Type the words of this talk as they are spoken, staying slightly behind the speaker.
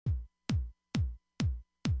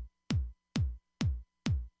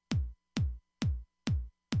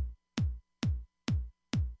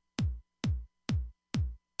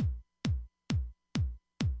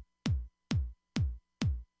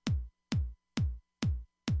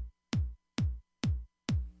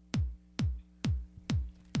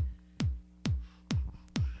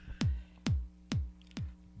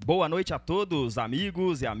Boa noite a todos,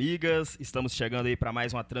 amigos e amigas. Estamos chegando aí para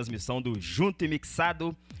mais uma transmissão do Junto e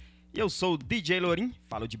Mixado. E eu sou o DJ Lorin,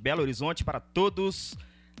 falo de Belo Horizonte para todos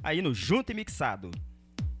aí no Junto e Mixado.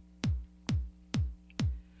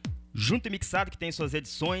 Junto e Mixado que tem suas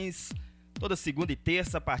edições toda segunda e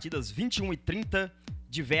terça a partir das 21h30,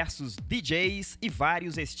 diversos DJs e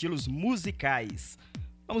vários estilos musicais.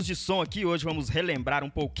 Vamos de som aqui, hoje vamos relembrar um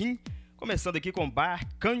pouquinho. Começando aqui com o bar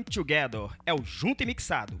Come Together, é o Junto e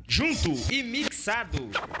Mixado. Junto e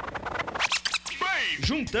Mixado.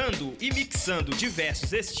 Juntando e mixando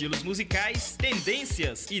diversos estilos musicais,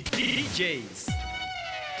 tendências e DJs.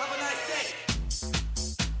 Have a nice day.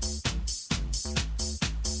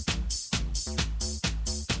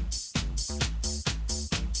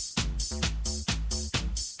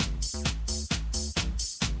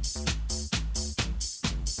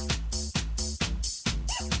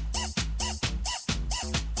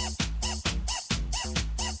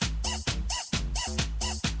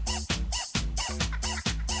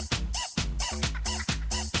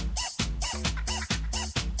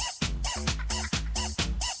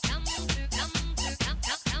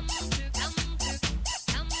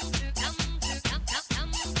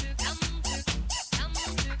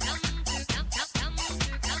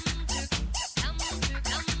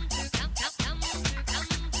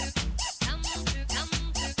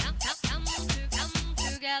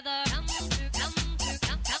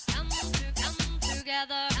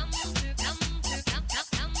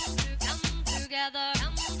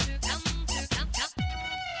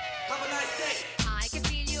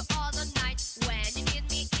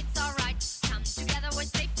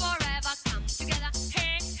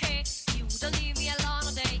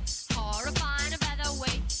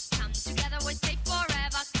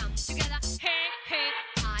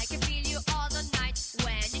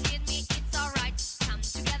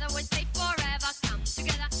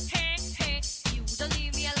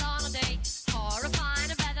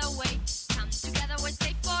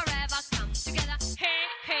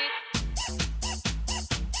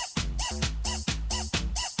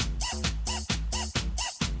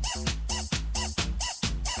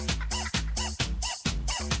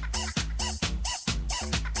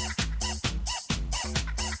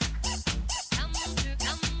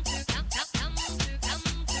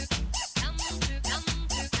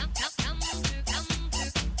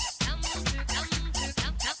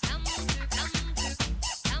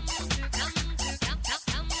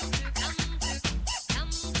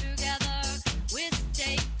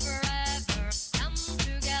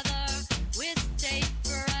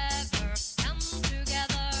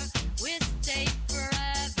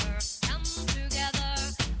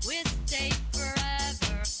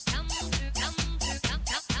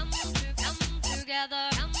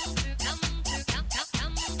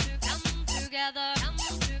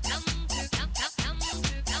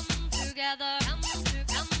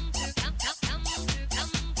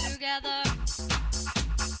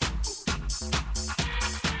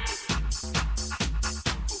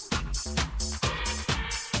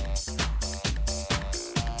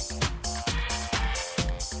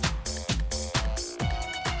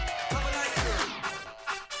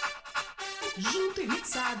 Junto e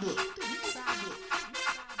Mixado.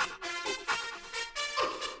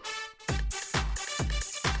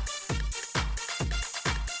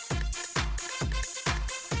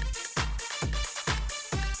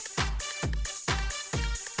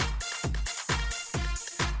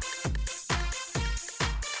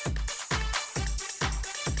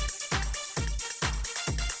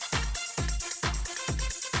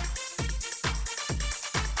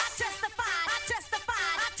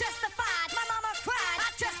 I testified, my mama cried.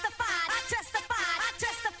 I testified,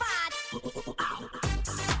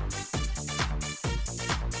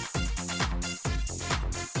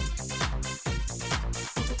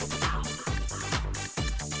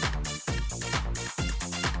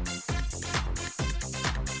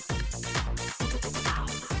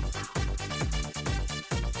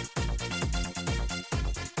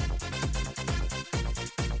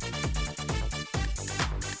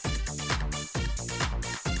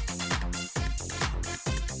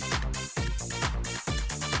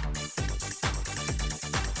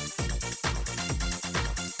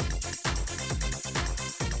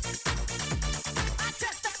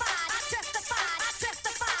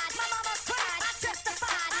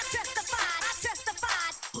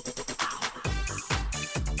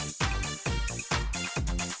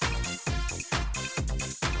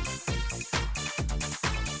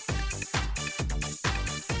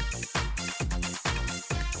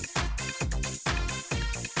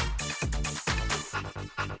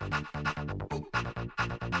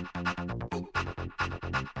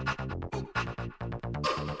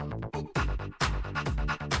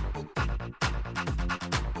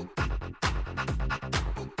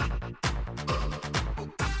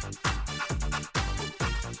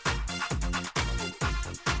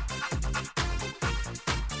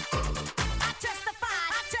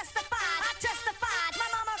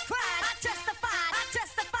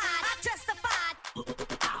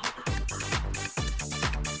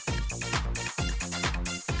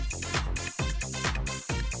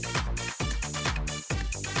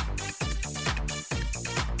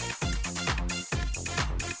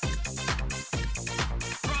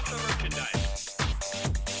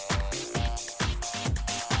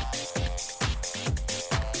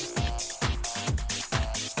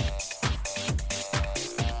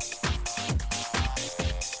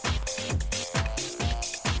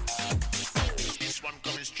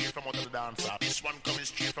 dancer. This one coming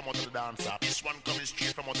straight from out of the dancer. This one coming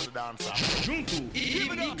straight from out of the dancer. Junto e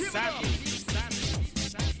Mixado.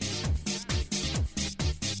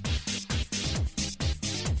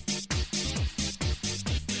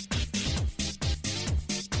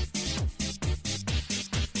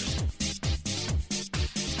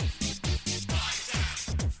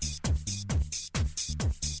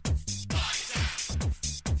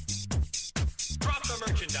 Drop the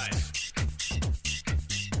merchandise.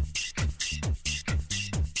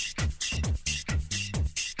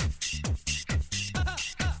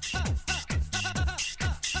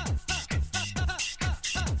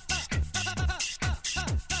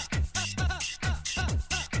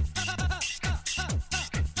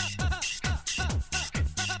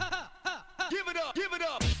 Give it up, give it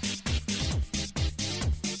up.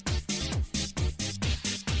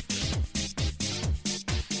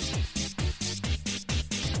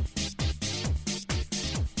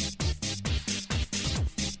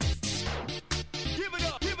 Give it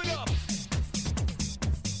up, give it up.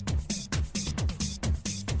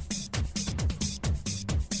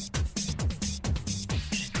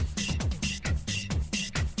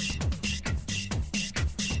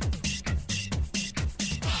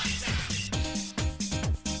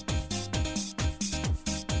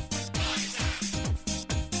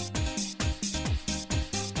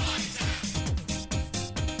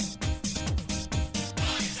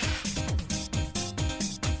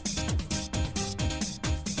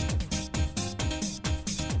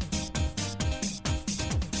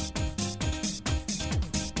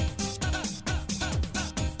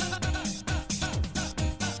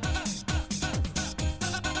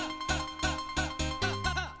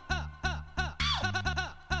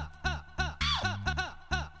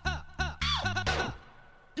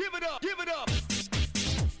 Give it up, give it up.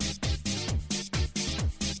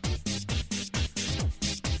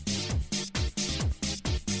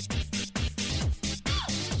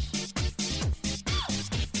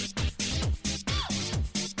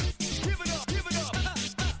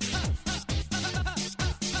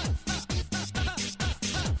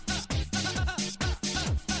 Give it up, give it up.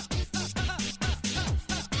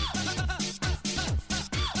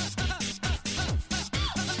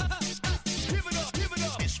 Give it up, give it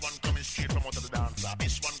up. This one coming straight from out of the dancer.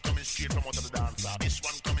 This one coming straight from out of the dancer. This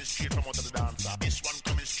one coming straight from out of the dancer. This one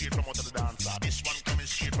coming straight from out of the dancer. This one coming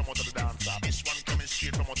straight from out of the dancer. This one coming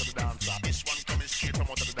straight from out of the dancer. This one coming straight from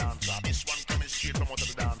out of the dancer. This one coming straight from out of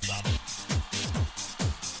the dancer.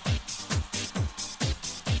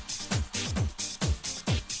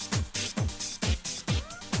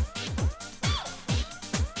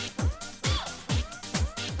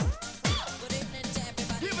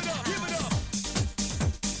 Give it up, give it up.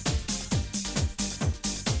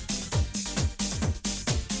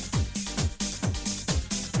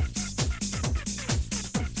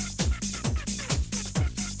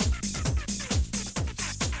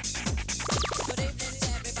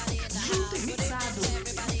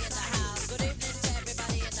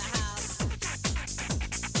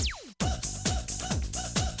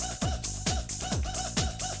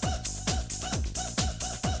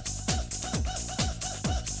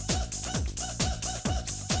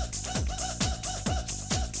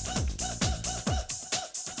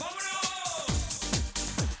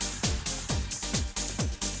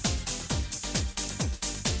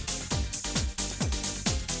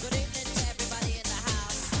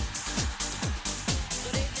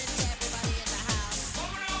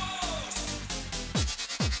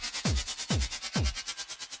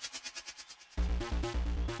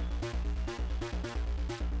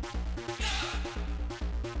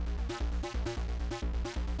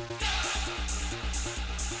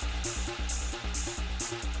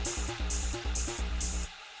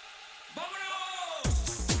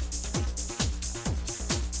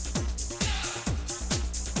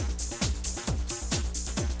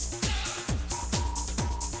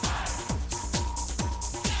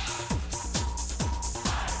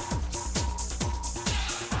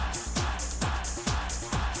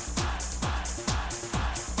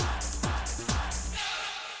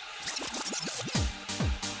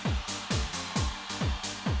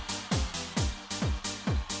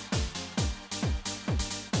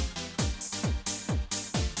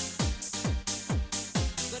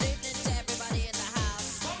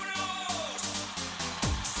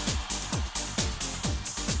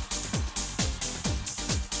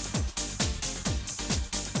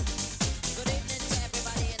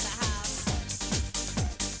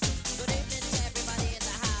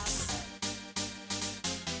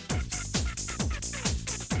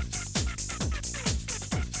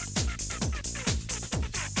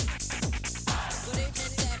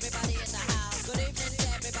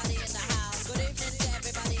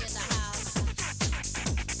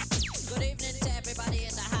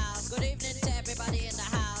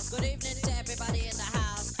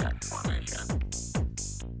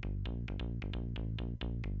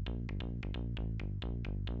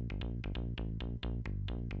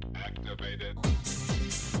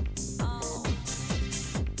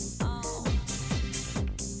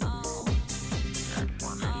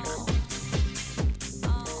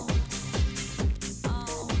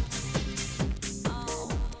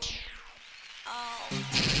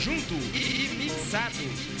 Junto e Mixado.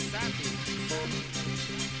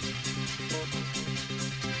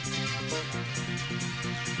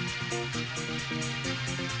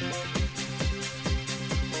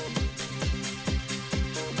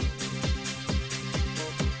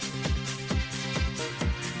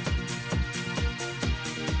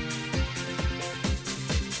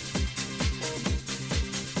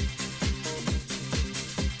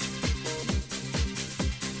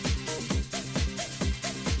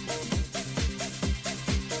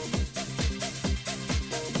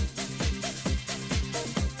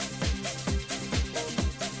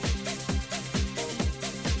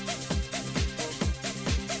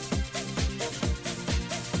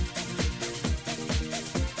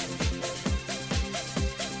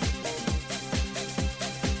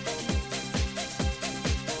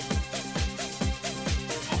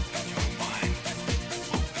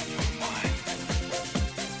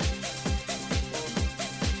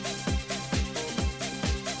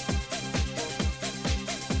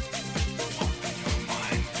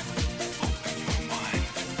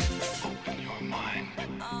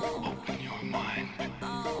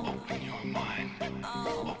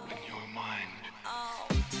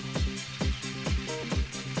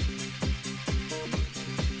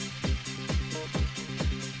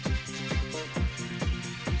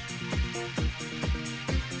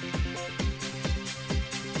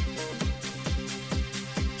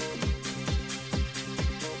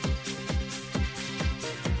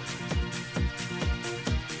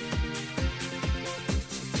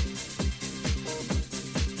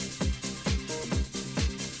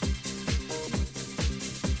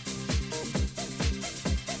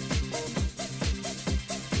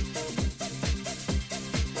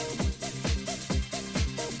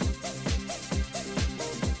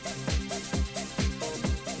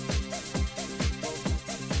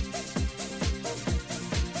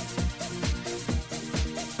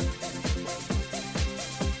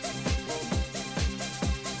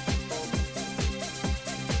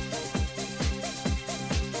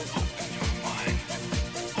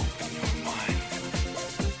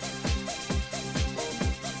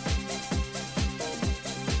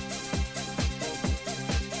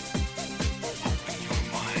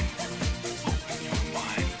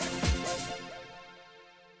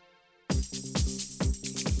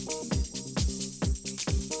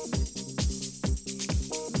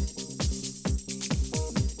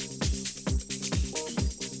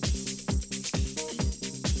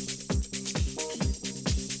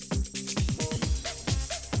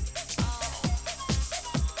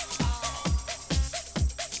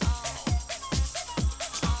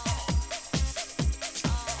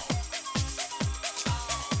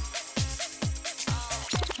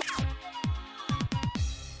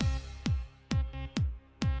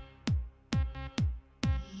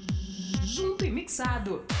 Junto e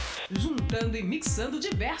Mixado. Juntando e mixando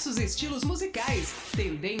diversos estilos musicais,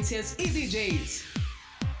 tendências e DJs.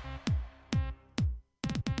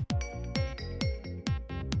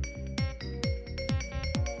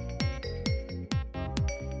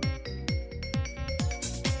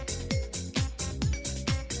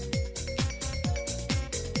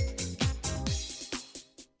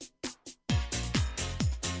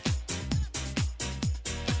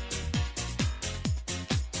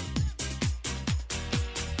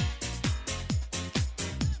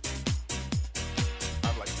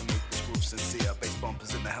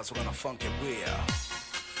 On a funky wheel.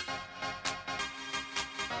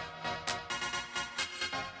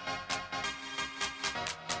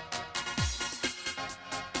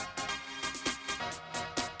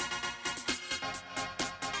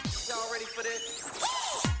 Y'all ready for this?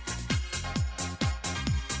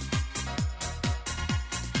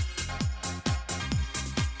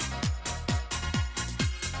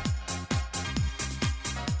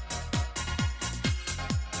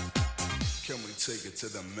 Can we take it to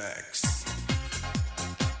the max?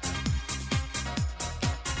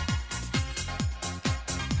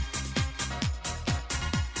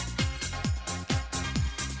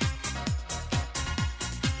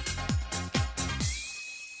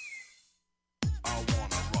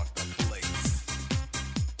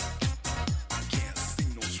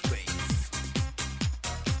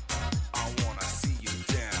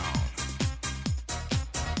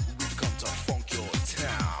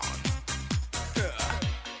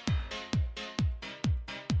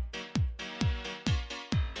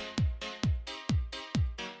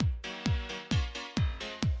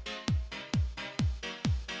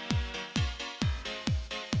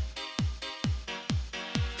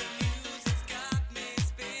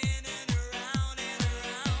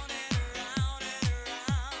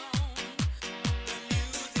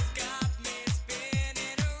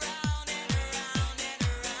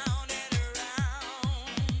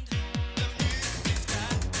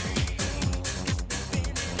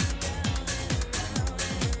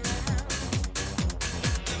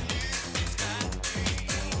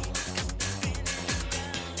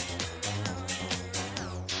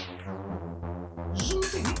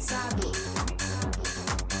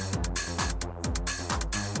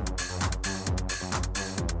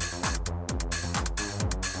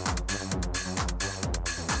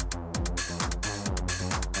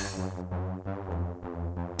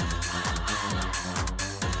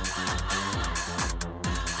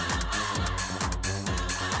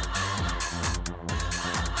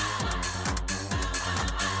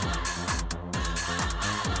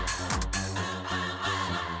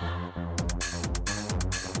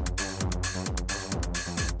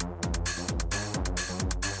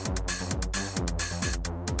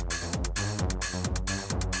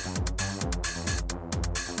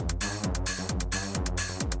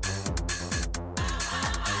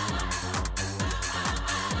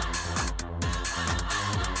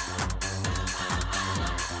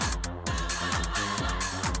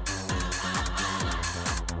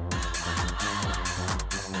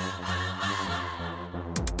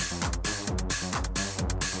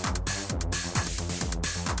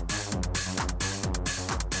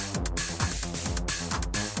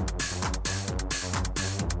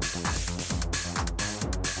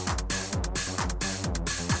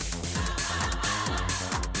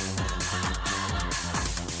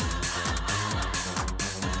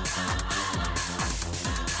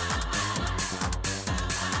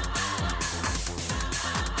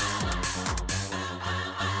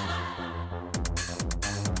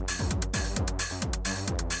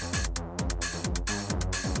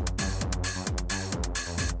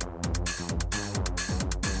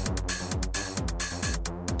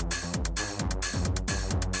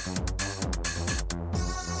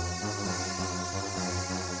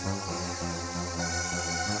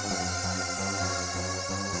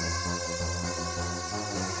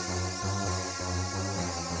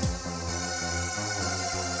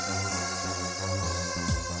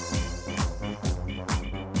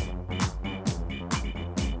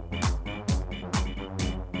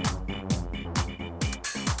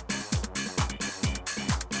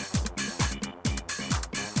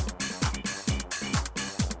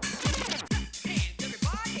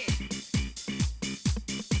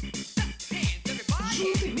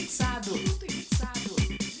 Junto e mixado. Junto e mixado.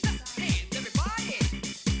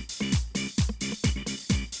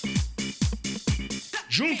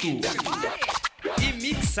 Junto e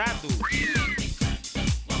mixado.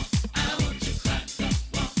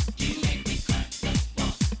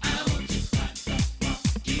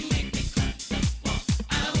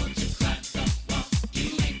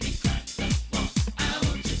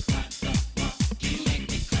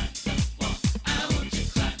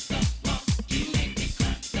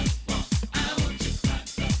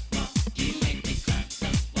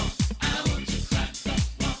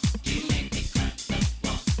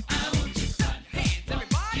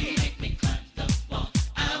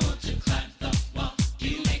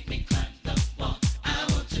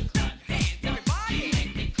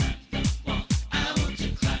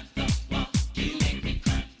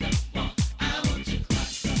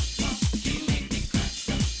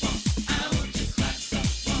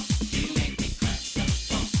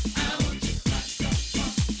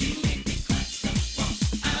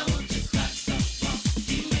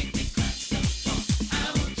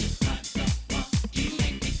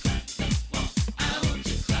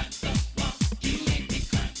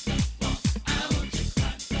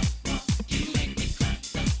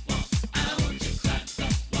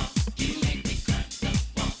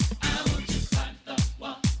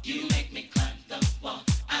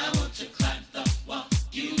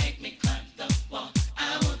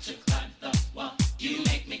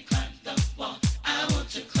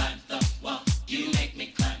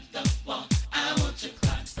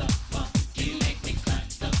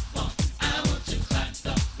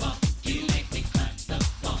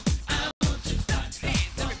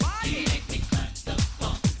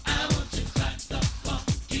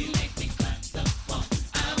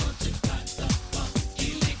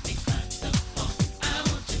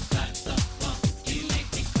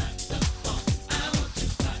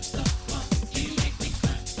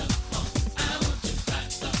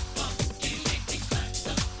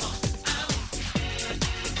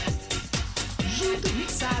 Junto e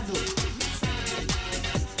mixado.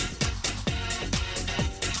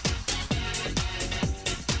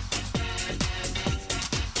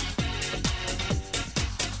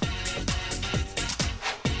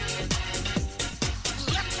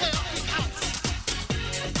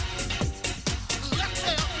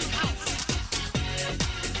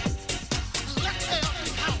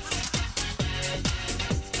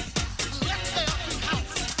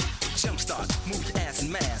 Jumpstart, move your ass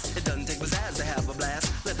and mass. It doesn't take pizzazz to have a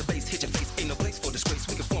blast. Let the bass hit your face, ain't no place for disgrace.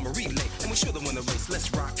 We can form a relay, and we're sure to win the race.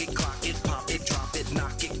 Let's rock it, clock it, pop it, drop it,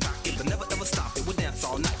 knock it, cock it, but never ever stop it. We'll dance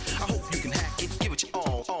all night. I hope you can hack it, give it your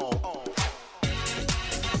all, all, all.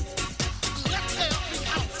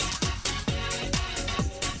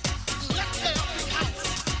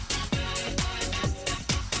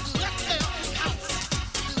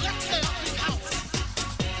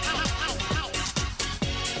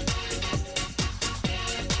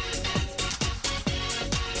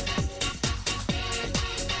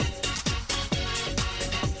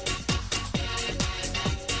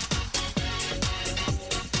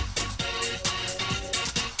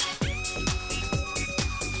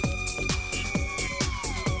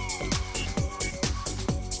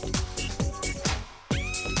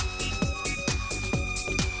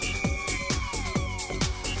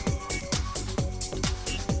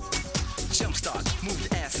 Jumpstart, move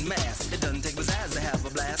your ass and mass. It doesn't take pizzazz to have a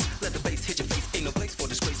blast. Let the bass hit your face, ain't no place for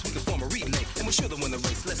disgrace. We can form a relay, and we're sure to win the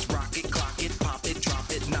race. Let's rock it, clock it, pop it, drop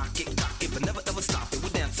it, knock it, cock it, but never ever stop it.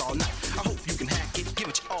 We'll dance all night. I hope you can hack it, give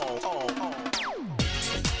it your all, all, all.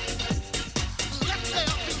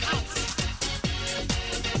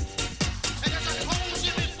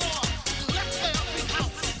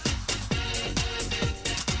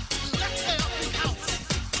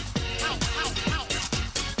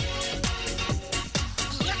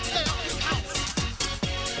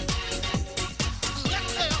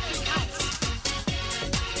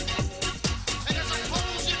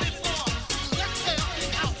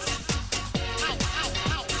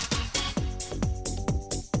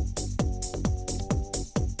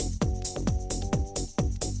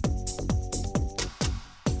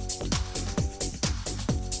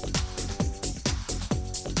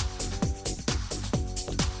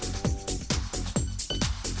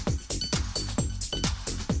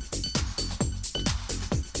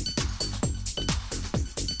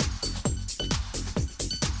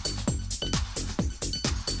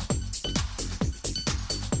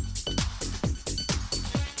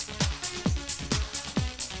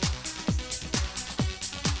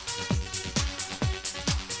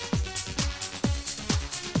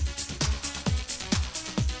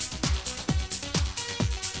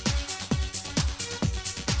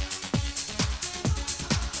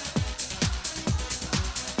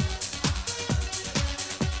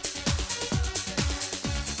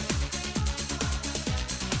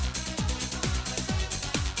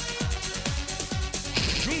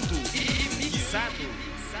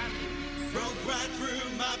 Broke right through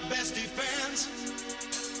my best defense,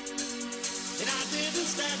 and I didn't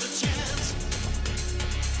stand a chance.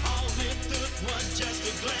 All it took was just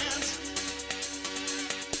a glance.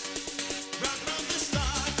 Right from the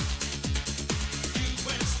start, you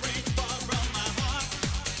went straight from my heart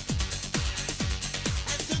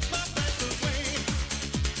and took my breath away.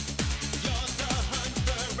 You're the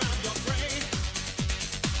hunter, I'm your prey.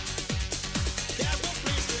 There's no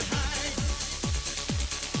place to hide.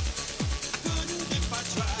 I couldn't if I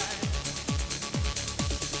tried.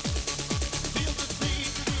 Feel the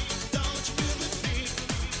beat, don't you feel the beat?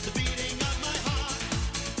 The beating of my heart.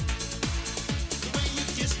 The way you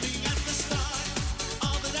kissed me at the start.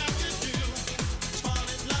 All that I could do is fall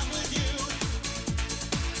in love with you.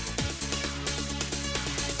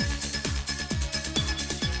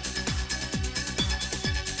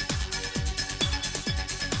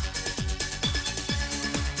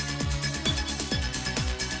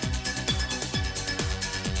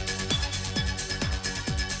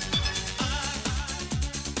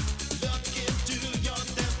 Look into your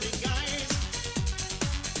tempting eyes,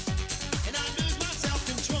 and I lose my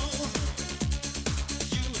self-control.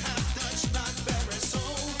 You have touched my very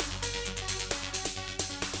soul.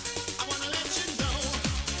 I wanna let you know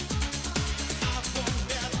I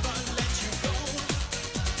won't ever let you go.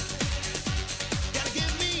 Gotta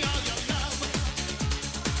give me all your love.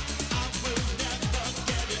 I will never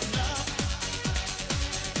get enough.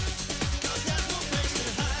 'Cause there's no place to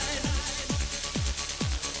hide.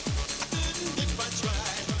 I couldn't if I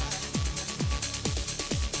tried.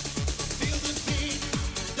 Feel the beat,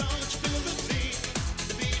 don't you feel the beat?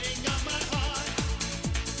 The beating of my heart.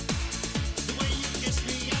 The way you kissed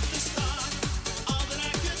me at the start. All that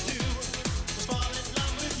I could do was fall in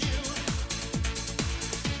love with you.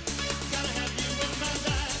 Gotta have you in my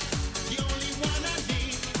life, the only one I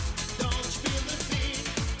need. Don't you feel the beat?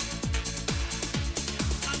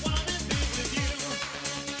 I wanna be with you.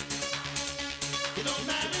 It don't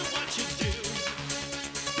matter what you do.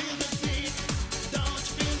 Feel the beat, don't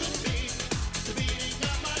you feel the beat? The beating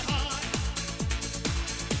of my heart.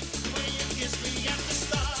 The way you kissed me at the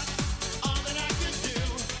start. All that I could do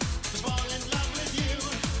was fall in love with you.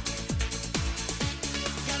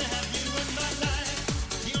 Gotta have you in my life,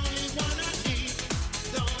 the only one I need.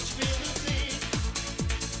 Don't you feel the beat?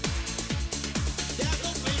 There's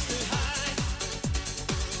no place to hide.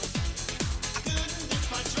 I couldn't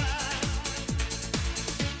if I tried.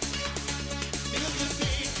 Feel the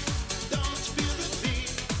beat, don't you feel the beat?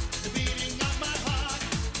 The beating of my heart.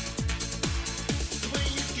 The way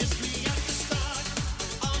you kissed me at the start.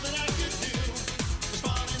 All that I could do was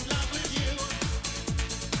fall in love with you.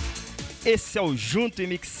 Esse é o Junto e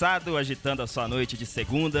Mixado, agitando a sua noite de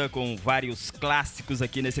segunda, com vários clássicos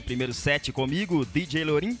aqui nesse primeiro set comigo, DJ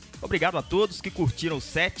Lorin. Obrigado a todos que curtiram o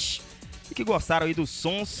set e que gostaram aí dos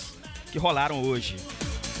sons que rolaram hoje.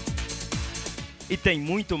 E tem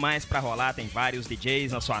muito mais pra rolar, tem vários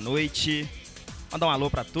DJs na sua noite. Mandar um alô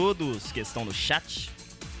pra todos que estão no chat.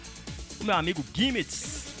 O meu amigo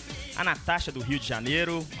Gimmits, a Natasha do Rio de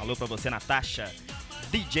Janeiro. Alô pra você, Natasha.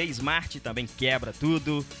 DJ Smart também quebra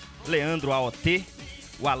tudo. Leandro AOT,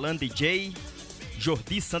 o Alan DJ,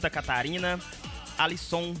 Jordi Santa Catarina,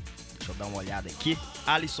 Alisson, deixa eu dar uma olhada aqui,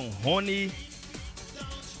 Alisson Rony,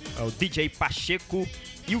 o DJ Pacheco,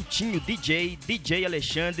 Iltinho DJ, DJ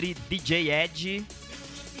Alexandre, DJ Ed,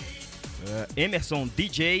 Emerson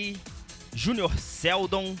DJ, Júnior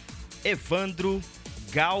Seldon, Evandro,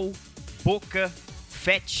 Gal, Boca,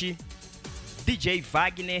 Fete, DJ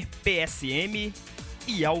Wagner, PSM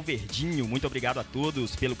e Alverdinho. Muito obrigado a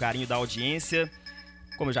todos pelo carinho da audiência.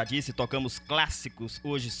 Como eu já disse, tocamos clássicos,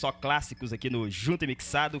 hoje só clássicos aqui no Junto e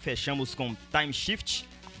Mixado. Fechamos com Time Shift,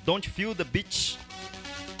 Don't Feel the Beat.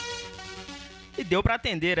 E deu pra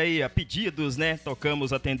atender aí a pedidos, né?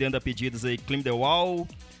 Tocamos atendendo a pedidos aí Climb the Wall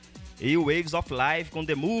e Waves of Life com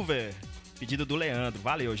The Mover, pedido do Leandro.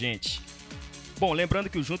 Valeu, gente. Bom, lembrando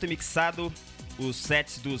que o Junto e Mixado, os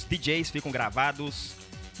sets dos DJs ficam gravados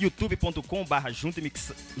youtube.com/junto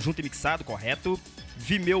e mixado, correto?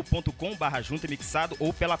 vimeo.com/junto e mixado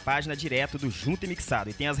ou pela página direto do Junto e Mixado.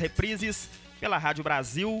 E tem as reprises pela Rádio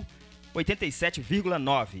Brasil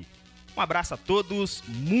 87,9. Um abraço a todos,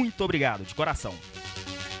 muito obrigado, de coração.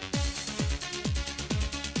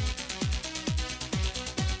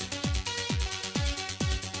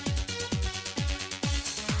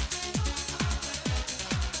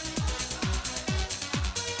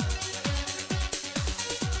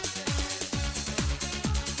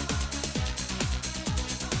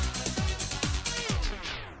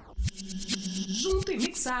 Junto e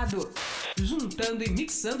Mixado. Juntando e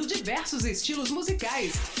mixando diversos estilos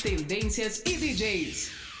musicais. tendências e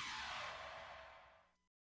DJs.